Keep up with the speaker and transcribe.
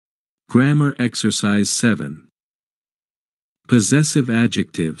Grammar Exercise 7. Possessive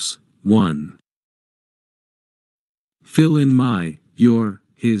adjectives. 1. Fill in my, your,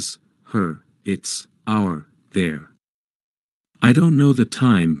 his, her, its, our, their. I don't know the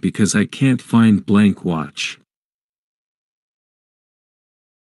time because I can't find blank watch.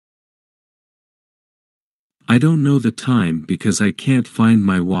 I don't know the time because I can't find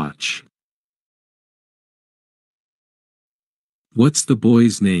my watch. What's the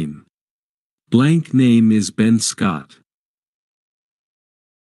boy's name? Blank name is Ben Scott.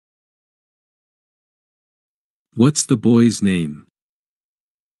 What's the boy's name?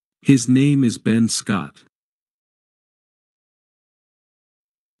 His name is Ben Scott.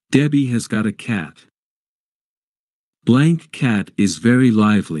 Debbie has got a cat. Blank cat is very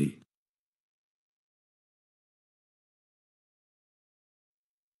lively.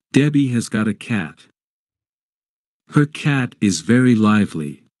 Debbie has got a cat. Her cat is very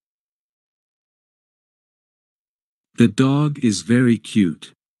lively. The dog is very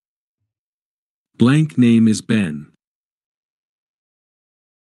cute. Blank name is Ben.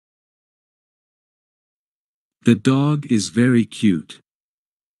 The dog is very cute.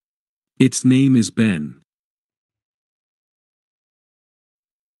 Its name is Ben.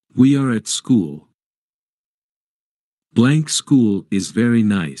 We are at school. Blank school is very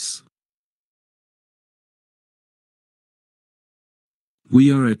nice.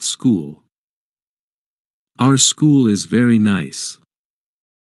 We are at school. Our school is very nice.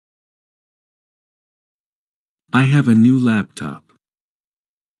 I have a new laptop.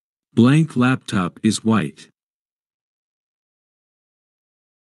 Blank laptop is white.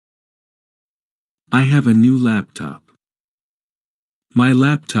 I have a new laptop. My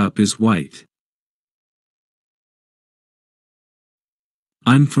laptop is white.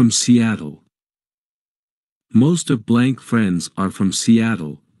 I'm from Seattle. Most of blank friends are from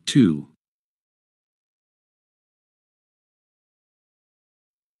Seattle, too.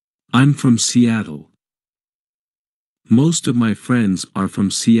 I'm from Seattle. Most of my friends are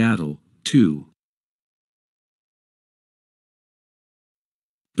from Seattle, too.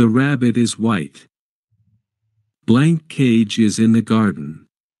 The rabbit is white. Blank cage is in the garden.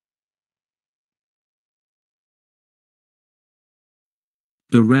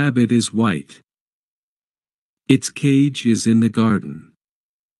 The rabbit is white. Its cage is in the garden.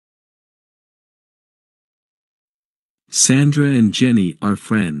 Sandra and Jenny are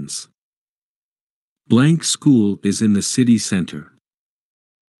friends. Blank school is in the city center.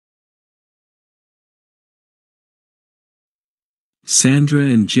 Sandra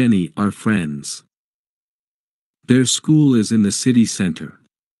and Jenny are friends. Their school is in the city center.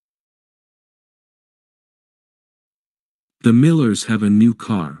 The Millers have a new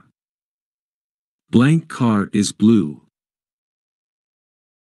car. Blank car is blue.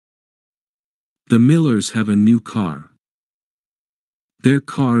 The Millers have a new car. Their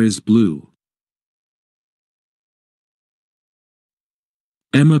car is blue.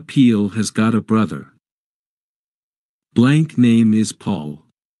 Emma Peel has got a brother. Blank name is Paul.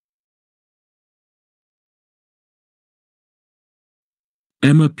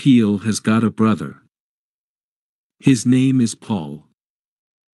 Emma Peel has got a brother. His name is Paul.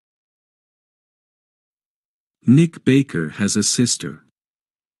 Nick Baker has a sister.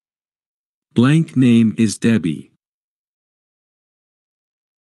 Blank name is Debbie.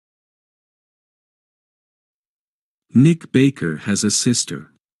 Nick Baker has a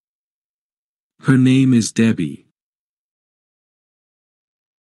sister. Her name is Debbie.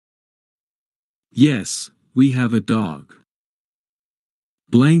 Yes, we have a dog.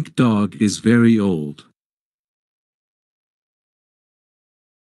 Blank dog is very old.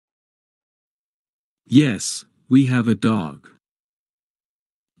 Yes, we have a dog.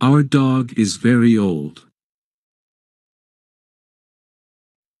 Our dog is very old.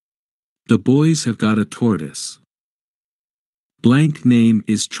 The boys have got a tortoise. Blank name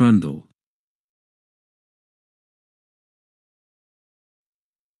is Trundle.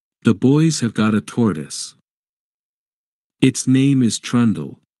 The boys have got a tortoise. Its name is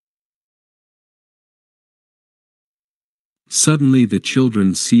Trundle. Suddenly the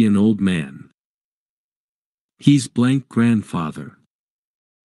children see an old man. He's blank grandfather.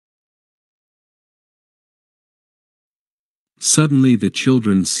 Suddenly the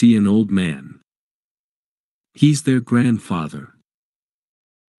children see an old man. He's their grandfather.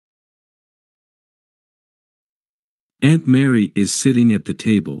 Aunt Mary is sitting at the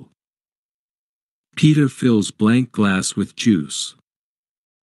table. Peter fills blank glass with juice.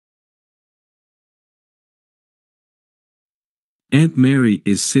 Aunt Mary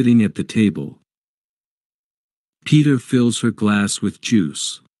is sitting at the table. Peter fills her glass with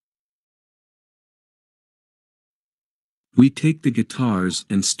juice. We take the guitars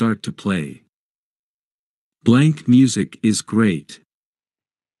and start to play. Blank music is great.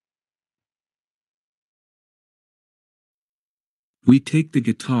 We take the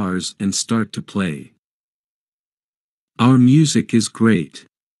guitars and start to play. Our music is great.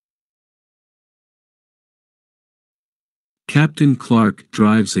 Captain Clark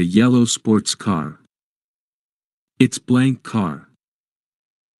drives a yellow sports car. It's blank car.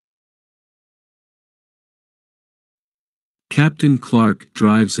 Captain Clark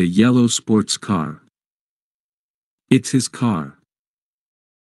drives a yellow sports car. It's his car.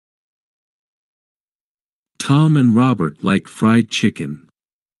 Tom and Robert like fried chicken.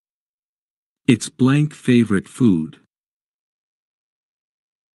 It's blank favorite food.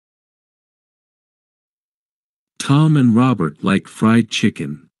 Tom and Robert like fried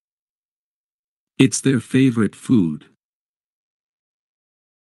chicken. It's their favorite food.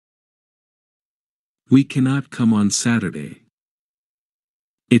 We cannot come on Saturday.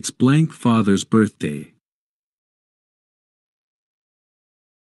 It's blank father's birthday.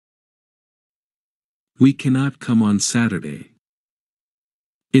 We cannot come on Saturday.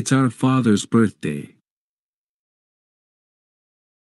 It's our father's birthday.